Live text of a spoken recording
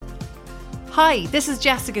Hi, this is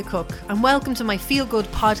Jessica Cook and welcome to my Feel Good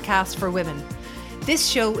podcast for women. This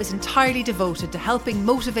show is entirely devoted to helping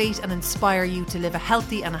motivate and inspire you to live a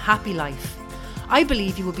healthy and a happy life. I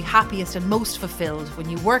believe you will be happiest and most fulfilled when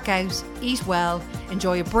you work out, eat well,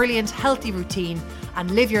 enjoy a brilliant, healthy routine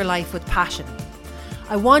and live your life with passion.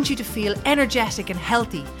 I want you to feel energetic and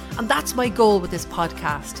healthy, and that's my goal with this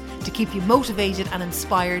podcast, to keep you motivated and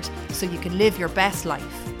inspired so you can live your best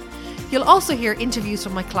life. You'll also hear interviews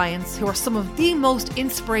from my clients who are some of the most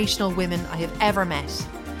inspirational women I have ever met.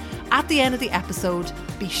 At the end of the episode,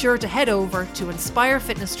 be sure to head over to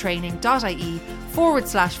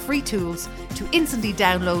inspirefitnesstraining.ie/free tools to instantly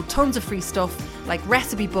download tons of free stuff like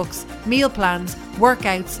recipe books, meal plans,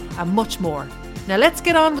 workouts, and much more. Now let's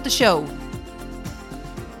get on with the show.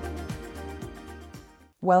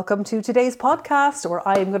 Welcome to today's podcast, where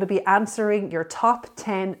I am going to be answering your top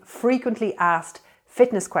 10 frequently asked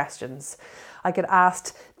fitness questions. I get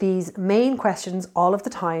asked these main questions all of the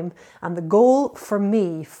time, and the goal for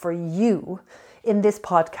me, for you in this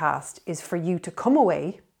podcast, is for you to come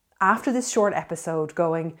away after this short episode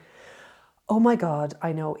going, oh my God,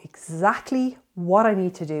 I know exactly what I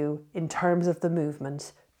need to do in terms of the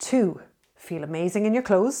movement to feel amazing in your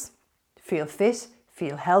clothes, feel fit,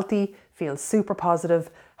 feel healthy, feel super positive,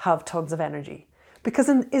 have tons of energy. Because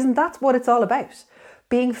isn't that what it's all about?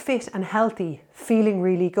 Being fit and healthy, feeling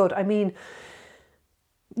really good. I mean,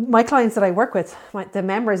 my clients that I work with, the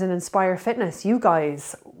members in Inspire Fitness, you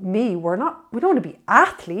guys, me, we don't want to be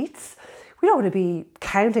athletes. We don't want to be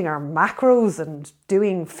counting our macros and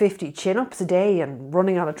doing 50 chin-ups a day and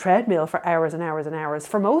running on a treadmill for hours and hours and hours.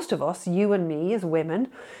 For most of us, you and me as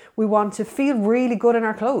women, we want to feel really good in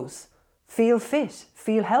our clothes, feel fit,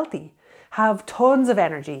 feel healthy, have tons of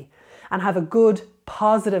energy and have a good,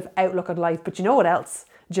 positive outlook on life. But you know what else?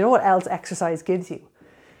 Do you know what else exercise gives you?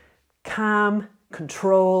 Calm,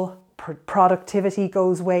 control, productivity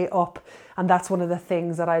goes way up. And that's one of the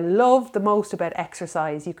things that I love the most about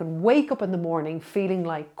exercise. You can wake up in the morning feeling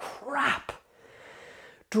like crap.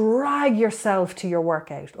 Drag yourself to your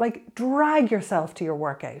workout.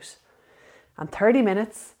 And 30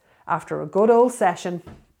 minutes after a good old session,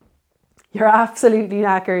 you're absolutely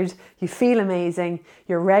knackered, you feel amazing,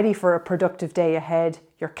 you're ready for a productive day ahead,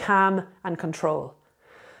 you're calm and control.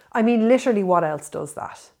 I mean, literally, what else does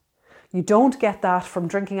that? You don't get that from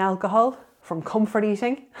drinking alcohol, from comfort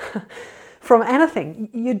eating, from anything.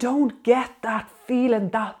 You don't get that feeling,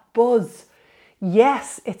 that buzz.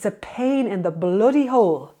 Yes, it's a pain in the bloody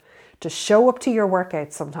hole to show up to your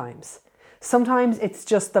workout sometimes. Sometimes it's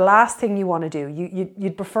just the last thing you want to do.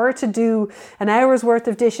 You'd prefer to do an hour's worth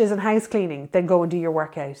of dishes and house cleaning than go and do your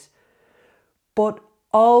workout. But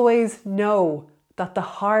always know that the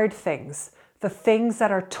hard things, the things that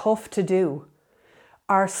are tough to do,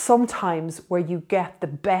 are sometimes where you get the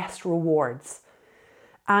best rewards.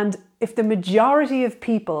 And if the majority of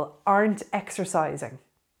people aren't exercising,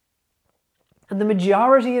 and the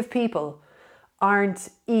majority of people aren't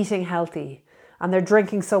eating healthy, and they're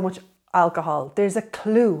drinking so much alcohol, there's a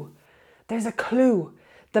clue.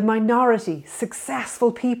 The minority,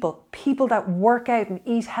 successful people that work out and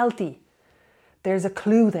eat healthy, there's a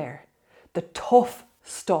clue there. The tough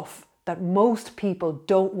stuff that most people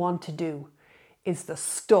don't want to do is the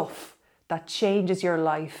stuff that changes your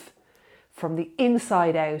life from the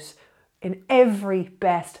inside out in every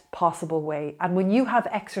best possible way. And when you have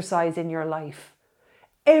exercise in your life,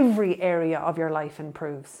 every area of your life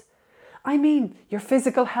improves. I mean, your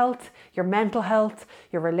physical health, your mental health,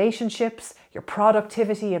 your relationships, your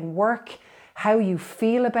productivity and work, how you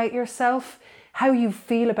feel about yourself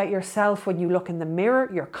when you look in the mirror,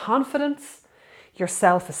 your confidence, your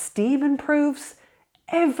self-esteem improves,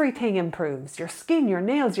 everything improves. Your skin, your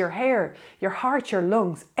nails, your hair, your heart, your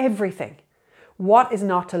lungs, everything. What is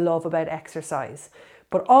not to love about exercise?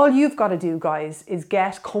 But all you've got to do, guys, is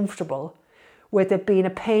get comfortable with it being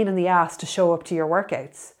a pain in the ass to show up to your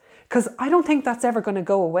workouts. Because I don't think that's ever going to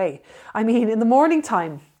go away. I mean, in the morning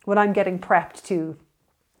time, when I'm getting prepped to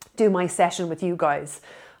do my session with you guys,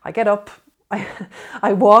 I get up,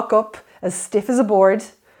 I walk up as stiff as a board,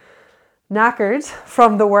 knackered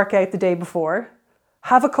from the workout the day before,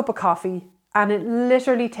 have a cup of coffee, and it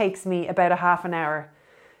literally takes me about a half an hour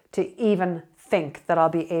to even think that I'll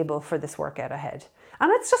be able for this workout ahead. And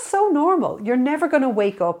it's just so normal. You're never going to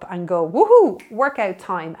wake up and go, woohoo, workout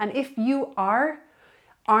time. And if you are,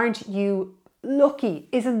 aren't you lucky?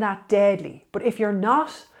 Isn't that deadly? But if you're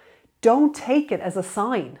not, don't take it as a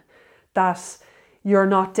sign that you're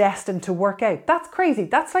not destined to work out. That's crazy.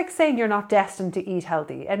 That's like saying you're not destined to eat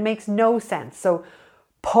healthy. It makes no sense. So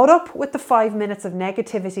put up with the 5 minutes of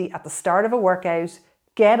negativity at the start of a workout.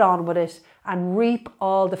 get on with it, and reap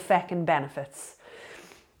all the feckin' benefits.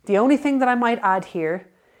 The only thing that I might add here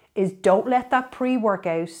is don't let that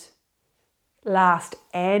pre-workout last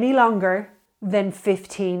any longer than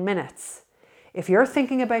 15 minutes. If you're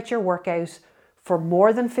thinking about your workout for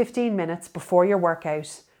more than 15 minutes before your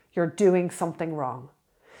workout, you're doing something wrong.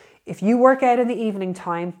 If you work out in the evening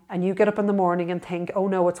time and you get up in the morning and think, oh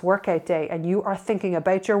no, it's workout day, and you are thinking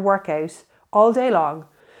about your workout all day long,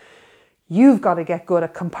 you've got to get good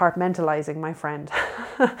at compartmentalizing, my friend.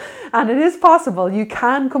 And it is possible. You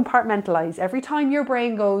can compartmentalize. Every time your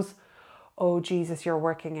brain goes, oh Jesus, you're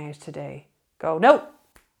working out today, go, no,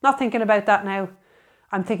 not thinking about that now.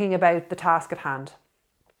 I'm thinking about the task at hand.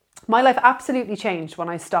 My life absolutely changed when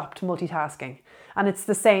I stopped multitasking. And it's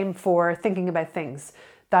the same for thinking about things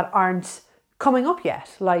that aren't coming up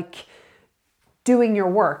yet, like doing your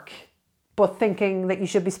work, but thinking that you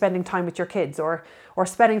should be spending time with your kids, or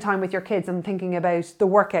spending time with your kids and thinking about the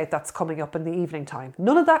workout that's coming up in the evening time.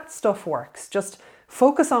 None of that stuff works. Just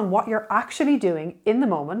focus on what you're actually doing in the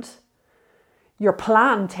moment. Your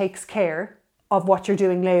plan takes care of what you're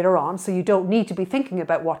doing later on, so you don't need to be thinking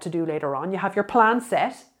about what to do later on. You have your plan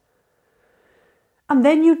set, and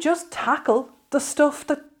then you just tackle the stuff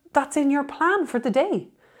that's in your plan for the day.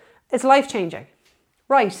 It's life-changing.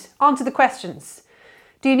 Right, on to the questions.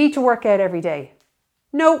 Do you need to work out every day?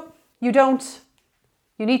 No, you don't.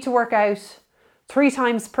 You need to work out 3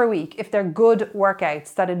 times per week if they're good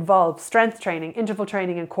workouts that involve strength training, interval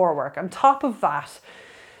training, and core work. On top of that,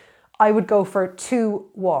 I would go for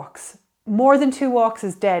 2 walks. More than 2 walks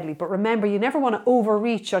is deadly, but remember, you never want to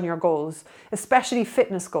overreach on your goals, especially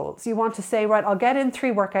fitness goals. You want to say, right, I'll get in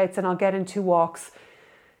 3 workouts and I'll get in 2 walks.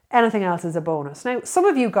 Anything else is a bonus. Now, some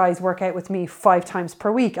of you guys work out with me 5 times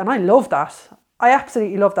per week, and I love that. I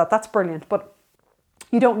absolutely love that. That's brilliant, but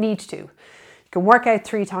you don't need to. You can work out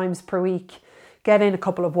 3 times per week, get in a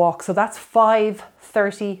couple of walks. So that's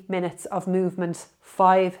 30 minutes of movement,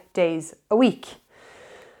 5 days a week.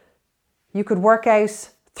 You could work out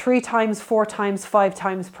 3 times, 4 times, 5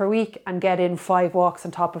 times per week and get in 5 walks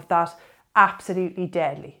on top of that. Absolutely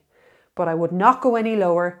deadly. But I would not go any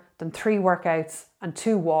lower than 3 workouts and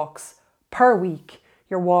 2 walks per week,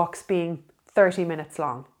 your walks being 30 minutes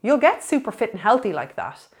long. You'll get super fit and healthy like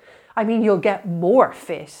that. I mean, you'll get more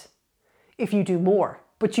fit if you do more,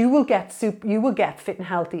 but you will get fit and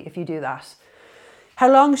healthy if you do that.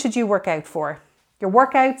 How long should you work out for? Your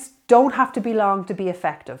workouts don't have to be long to be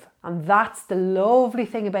effective. And that's the lovely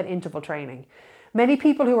thing about interval training. Many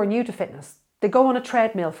people who are new to fitness, they go on a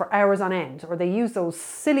treadmill for hours on end, or they use those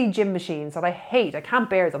silly gym machines that I hate. I can't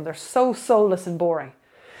bear them. They're so soulless and boring.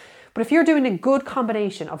 But if you're doing a good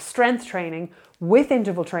combination of strength training with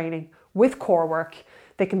interval training, with core work,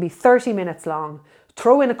 they can be 30 minutes long.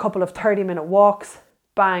 Throw in a couple of 30-minute walks,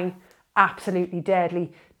 bang, absolutely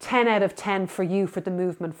deadly. 10 out of 10 for you for the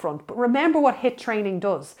movement front. But remember what HIIT training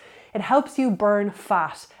does. It helps you burn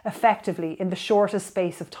fat effectively in the shortest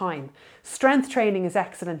space of time. Strength training is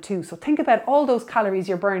excellent too. So think about all those calories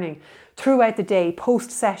you're burning throughout the day,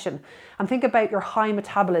 post-session, and think about your high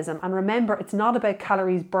metabolism. And remember, it's not about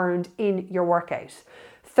calories burned in your workout.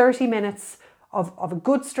 30 minutes of a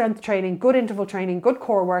good strength training, good interval training, good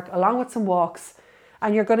core work, along with some walks,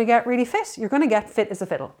 and you're going to get really fit. You're going to get fit as a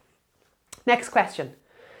fiddle. Next question.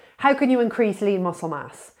 How can you increase lean muscle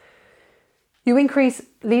mass? You increase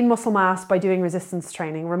lean muscle mass by doing resistance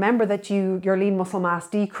training. Remember that your lean muscle mass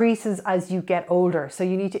decreases as you get older, so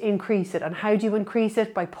you need to increase it. And how do you increase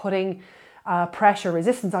it? By putting pressure,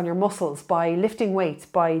 resistance on your muscles, by lifting weights,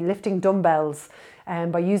 by lifting dumbbells,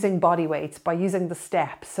 and by using body weights, by using the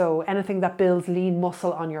step. So anything that builds lean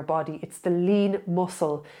muscle on your body. It's the lean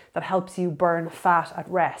muscle that helps you burn fat at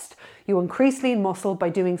rest. You increase lean muscle by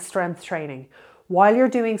doing strength training. While you're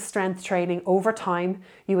doing strength training over time,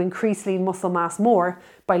 you increase lean muscle mass more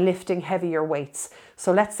by lifting heavier weights.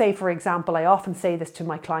 So let's say, for example, I often say this to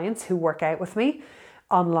my clients who work out with me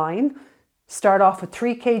online, start off with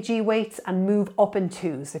 3 kg weights and move up in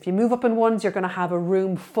 2s. If you move up in 1s, you're going to have a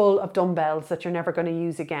room full of dumbbells that you're never going to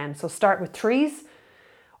use again. So start with 3s,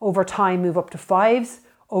 over time move up to 5s,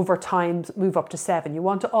 over time move up to 7. You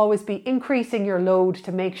want to always be increasing your load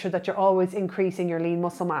to make sure that you're always increasing your lean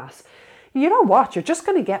muscle mass. You know what? You're just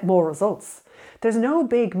going to get more results. There's no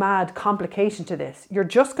big mad complication to this. You're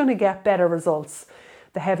just going to get better results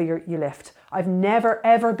the heavier you lift. I've never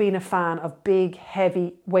ever been a fan of big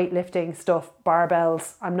heavy weightlifting stuff,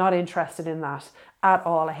 barbells. I'm not interested in that at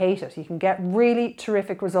all. I hate it. You can get really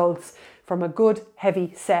terrific results from a good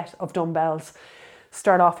heavy set of dumbbells.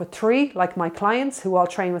 Start off with 3, like my clients who all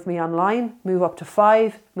train with me online, move up to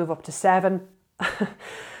 5, move up to 7.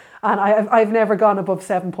 And I've never gone above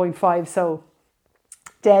 7.5, so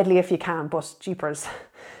deadly if you can, but jeepers,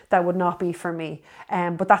 that would not be for me.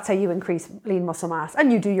 But that's how you increase lean muscle mass.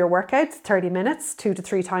 And you do your workouts, 30 minutes, 2 to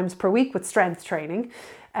 3 times per week with strength training.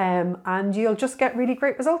 And you'll just get really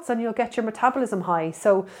great results and you'll get your metabolism high.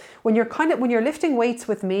 So when you're lifting weights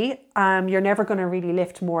with me, you're never going to really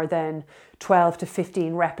lift more than 12 to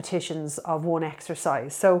 15 repetitions of one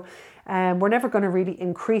exercise. So we're never going to really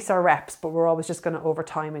increase our reps, but we're always just going to over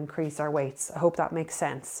time increase our weights. I hope that makes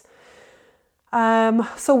sense.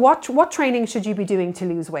 So what training should you be doing to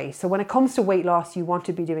lose weight? So when it comes to weight loss, you want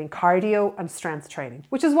to be doing cardio and strength training,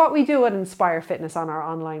 which is what we do at Inspire Fitness on our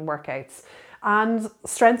online workouts. And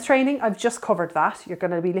strength training, I've just covered that. You're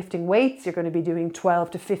going to be lifting weights. You're going to be doing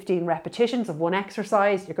 12 to 15 repetitions of one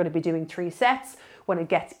exercise. You're going to be doing 3 sets. When it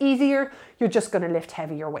gets easier, you're just going to lift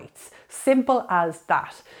heavier weights. Simple as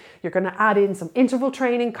that. You're going to add in some interval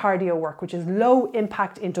training, cardio work, which is low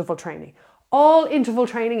impact interval training. All interval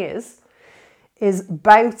training is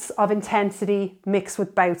bouts of intensity mixed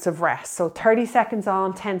with bouts of rest. So 30 seconds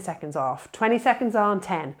on, 10 seconds off, 20 seconds on,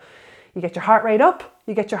 10. You get your heart rate up,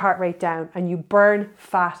 you get your heart rate down, and you burn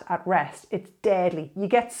fat at rest. It's deadly. You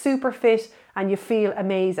get super fit and you feel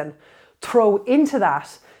amazing. Throw into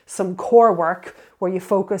that some core work where you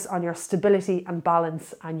focus on your stability and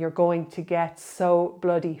balance, and you're going to get so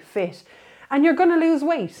bloody fit. And you're going to lose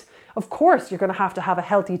weight. Of course, you're going to have a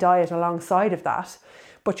healthy diet alongside of that,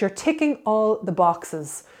 but you're ticking all the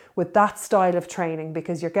boxes with that style of training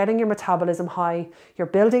because you're getting your metabolism high, you're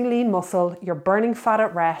building lean muscle, you're burning fat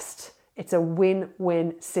at rest. It's a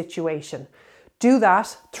win-win situation. Do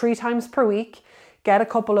that 3 times per week. Get a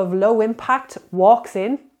couple of low impact walks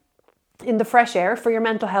in the fresh air for your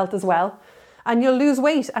mental health as well. And you'll lose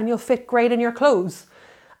weight and you'll fit great in your clothes.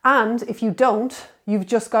 And if you don't, you've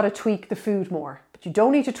just got to tweak the food more. But you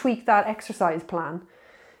don't need to tweak that exercise plan.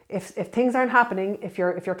 If things aren't happening, if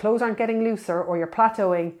your clothes aren't getting looser or you're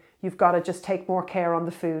plateauing, you've got to just take more care on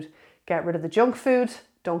the food. Get rid of the junk food.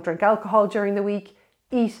 Don't drink alcohol during the week.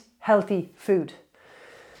 Eat healthy food.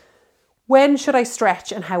 When should I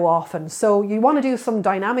stretch and how often? So you want to do some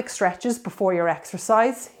dynamic stretches before your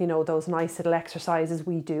exercise. You know, those nice little exercises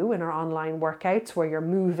we do in our online workouts where you're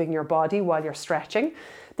moving your body while you're stretching.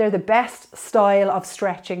 They're the best style of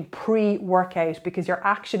stretching pre-workout because you're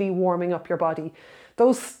actually warming up your body.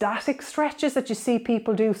 Those static stretches that you see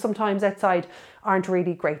people do sometimes outside aren't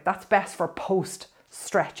really great. That's best for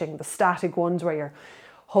post-stretching. The static ones where you're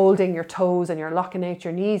holding your toes and you're locking out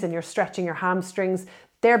your knees and you're stretching your hamstrings.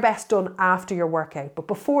 They're best done after your workout. But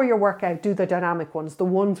before your workout, do the dynamic ones. The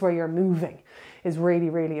ones where you're moving is really,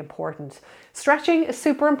 really important. Stretching is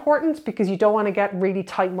super important because you don't want to get really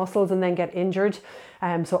tight muscles and then get injured.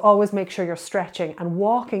 So always make sure you're stretching. And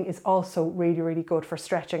walking is also really, really good for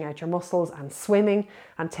stretching out your muscles, and swimming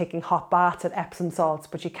and taking hot baths at Epsom salts.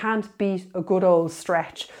 But you can't beat a good old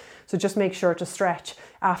stretch. So just make sure to stretch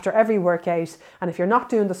after every workout. And if you're not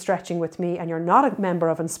doing the stretching with me and you're not a member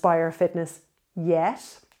of Inspire Fitness yet,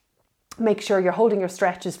 make sure you're holding your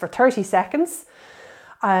stretches for 30 seconds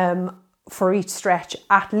for each stretch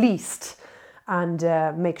at least, and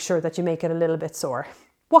make sure that you make it a little bit sore.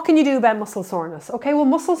 What can you do about muscle soreness? Okay, well,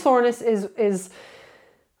 muscle soreness is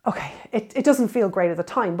okay, it doesn't feel great at the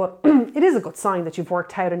time, but it is a good sign that you've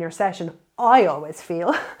worked out in your session, I always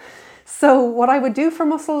feel. So what I would do for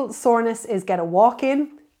muscle soreness is get a walk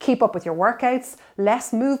in, keep up with your workouts.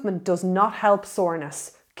 Less movement does not help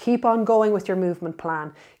soreness. Keep on going with your movement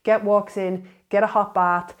plan. Get walks in, get a hot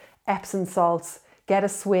bath, Epsom salts, get a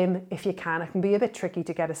swim if you can. It can be a bit tricky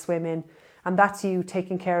to get a swim in, and that's you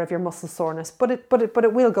taking care of your muscle soreness, but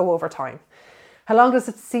it will go over time. How long does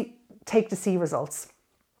it take to see results?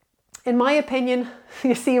 In my opinion,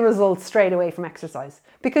 you see results straight away from exercise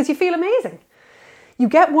because you feel amazing. You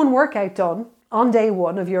get one workout done on day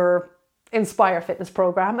 1 of your Inspire Fitness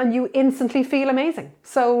program and you instantly feel amazing.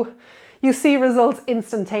 So you see results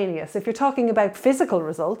instantaneous. If you're talking about physical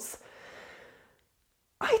results,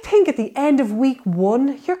 I think at the end of week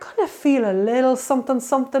 1, you're going to feel a little something,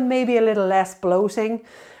 maybe a little less bloating.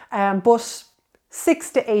 But 6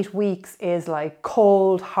 to 8 weeks is like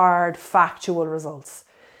cold, hard, factual results.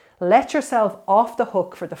 Let yourself off the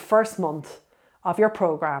hook for the first month of your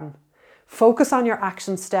program. Focus on your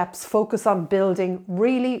action steps. Focus on building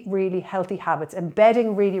really, really healthy habits,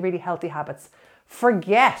 embedding really, really healthy habits.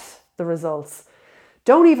 Forget the results.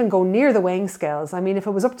 Don't even go near the weighing scales. I mean, if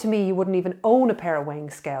it was up to me, you wouldn't even own a pair of weighing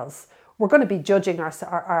scales. We're going to be judging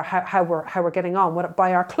how we're getting on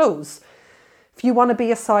by our clothes. If you want to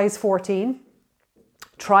be a size 14,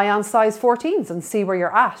 try on size 14s and see where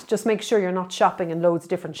you're at. Just make sure you're not shopping in loads of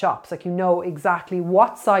different shops. Like, you know exactly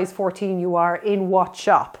what size 14 you are in what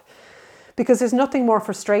shop. Because there's nothing more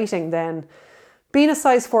frustrating than Being a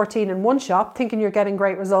size 14 in one shop, thinking you're getting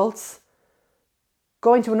great results,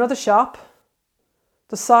 going to another shop,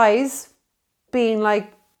 the size being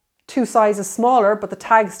like 2 sizes smaller, but the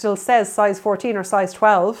tag still says size 14 or size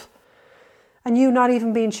 12, and you not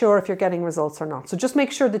even being sure if you're getting results or not. So just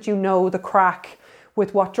make sure that you know the crack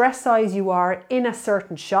with what dress size you are in a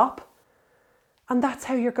certain shop, and that's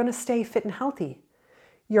how you're going to stay fit and healthy.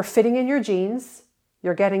 You're fitting in your jeans,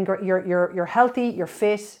 you're healthy, you're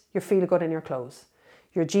fit, you feel good in your clothes.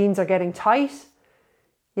 Your jeans are getting tight,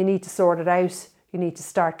 you need to sort it out, you need to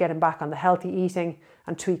start getting back on the healthy eating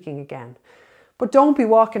and tweaking again. But don't be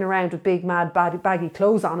walking around with big, mad, baggy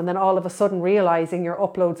clothes on and then all of a sudden realising you're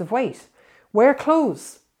up loads of weight. Wear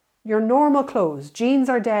clothes, your normal clothes. Jeans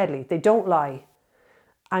are deadly, they don't lie.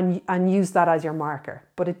 And use that as your marker.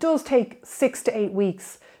 But it does take 6 to 8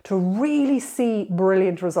 weeks to really see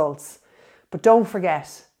brilliant results. But don't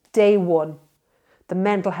forget, day one, the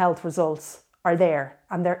mental health results are there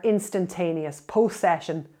and they're instantaneous.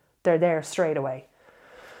 Post-session, they're there straight away.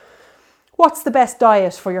 What's the best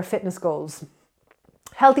diet for your fitness goals?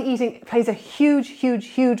 Healthy eating plays a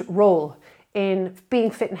huge role in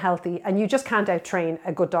being fit and healthy, and you just can't out-train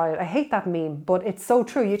a good diet. I hate that meme, but it's so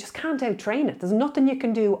true. You just can't out-train it. There's nothing you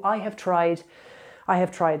can do. I have tried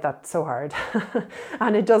that so hard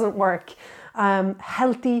and it doesn't work.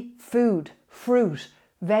 Healthy food, fruit,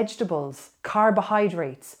 vegetables,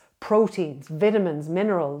 carbohydrates, proteins, vitamins,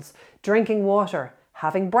 minerals, drinking water,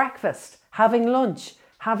 having breakfast, having lunch,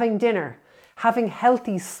 having dinner, having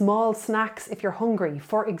healthy small snacks if you're hungry.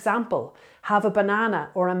 For example, have a banana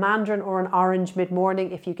or a mandarin or an orange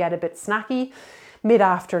mid-morning if you get a bit snacky.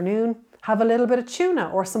 Mid-afternoon, have a little bit of tuna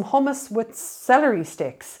or some hummus with celery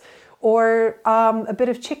sticks, or a bit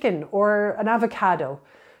of chicken or an avocado.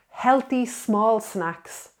 Healthy small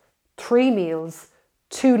snacks, 3 meals,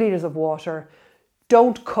 2 litres of water.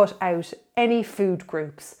 Don't cut out any food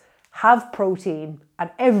groups. Have protein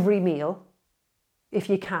at every meal if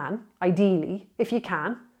you can, ideally, if you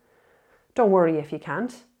can. Don't worry if you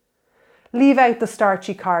can't. Leave out the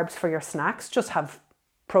starchy carbs for your snacks, just have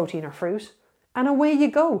protein or fruit, and away you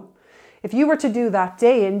go. If you were to do that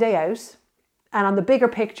day in, day out, and on the bigger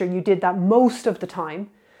picture you did that most of the time,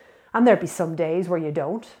 and there'd be some days where you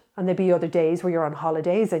don't, and there'd be other days where you're on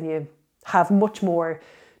holidays and you have much more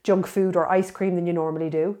junk food or ice cream than you normally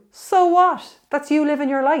do, so what? That's you living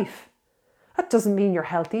your life. That doesn't mean you're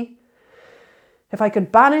healthy. If I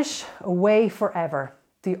could banish away forever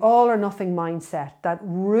the all or nothing mindset that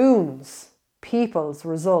ruins people's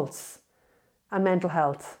results and mental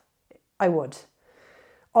health, I would.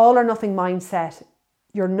 All or nothing mindset,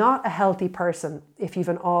 you're not a healthy person if you've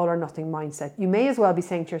an all or nothing mindset. You may as well be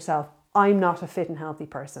saying to yourself, I'm not a fit and healthy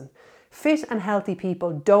person. Fit and healthy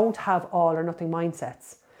people don't have all or nothing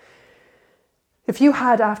mindsets. If you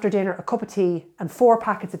had after dinner a cup of tea and 4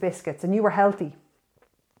 packets of biscuits and you were healthy,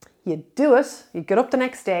 you'd do it, you'd get up the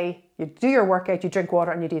next day, you'd do your workout, you'd drink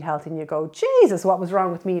water and you'd eat healthy, and you'd go, Jesus, what was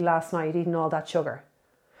wrong with me last night eating all that sugar?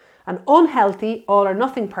 An unhealthy, all or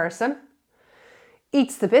nothing person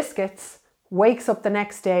eats the biscuits, wakes up the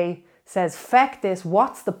next day, says, feck this,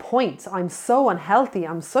 what's the point? I'm so unhealthy,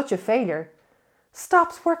 I'm such a failure.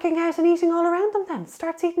 Stops working out and eating all around them then,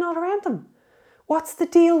 starts eating all around them. What's the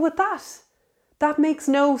deal with that? That makes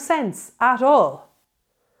no sense at all.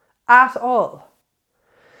 At all.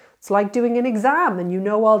 It's like doing an exam and you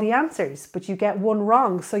know all the answers, but you get one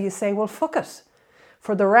wrong. So you say, well, fuck it.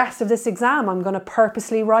 For the rest of this exam, I'm going to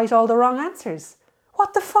purposely write all the wrong answers.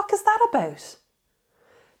 What the fuck is that about?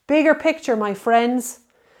 Bigger picture, my friends.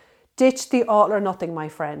 Ditch the all or nothing, my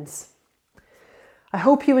friends. I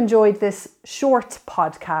hope you enjoyed this short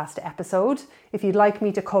podcast episode. If you'd like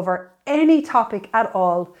me to cover any topic at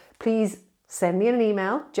all, please send me an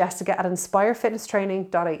email,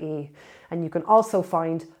 jessica@inspirefitnesstraining.ie. And you can also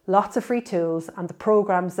find lots of free tools and the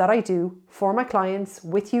programs that I do for my clients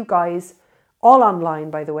with you guys, all online,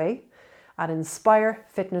 by the way, at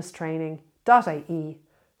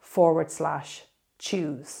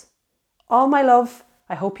inspirefitnesstraining.ie/choose. All my love.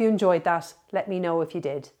 I hope you enjoyed that. Let me know if you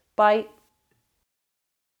did. Bye.